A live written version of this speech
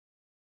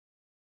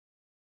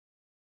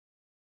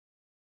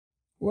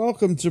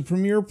Welcome to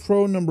Premiere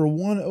Pro number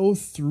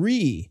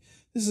 103.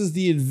 This is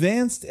the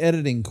advanced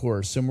editing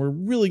course, and we're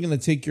really going to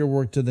take your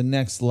work to the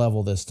next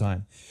level this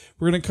time.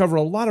 We're going to cover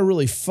a lot of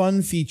really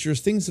fun features,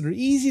 things that are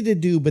easy to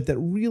do, but that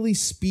really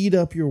speed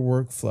up your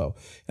workflow.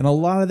 And a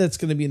lot of that's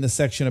going to be in the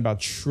section about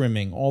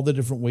trimming, all the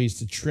different ways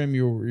to trim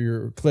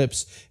your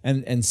clips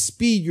and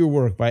speed your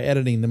work by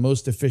editing the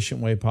most efficient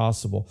way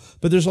possible.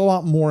 But there's a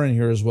lot more in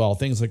here as well.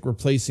 Things like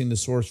replacing the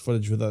source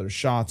footage with other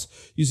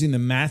shots, using the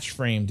match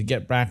frame to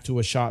get back to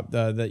a shot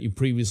that you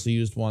previously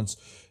used once,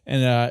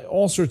 and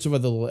all sorts of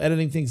other little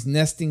editing things,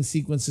 nesting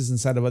sequences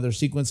inside of other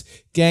sequence,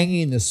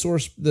 ganging the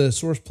source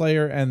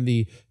player and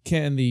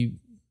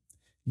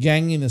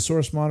ganging the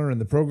source monitor and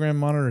the program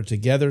monitor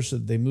together so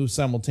that they move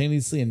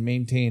simultaneously and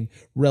maintain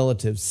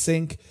relative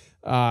sync.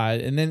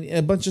 And then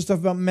a bunch of stuff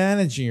about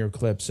managing your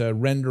clips,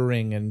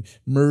 rendering and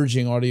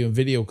merging audio and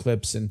video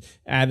clips and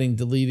adding,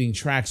 deleting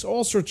tracks,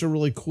 all sorts of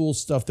really cool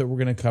stuff that we're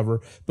going to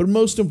cover. But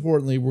most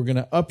importantly, we're going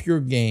to up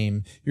your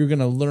game. You're going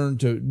to learn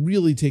to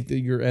really take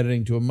your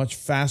editing to a much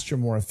faster,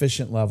 more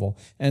efficient level.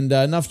 And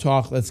enough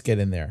talk, let's get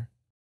in there.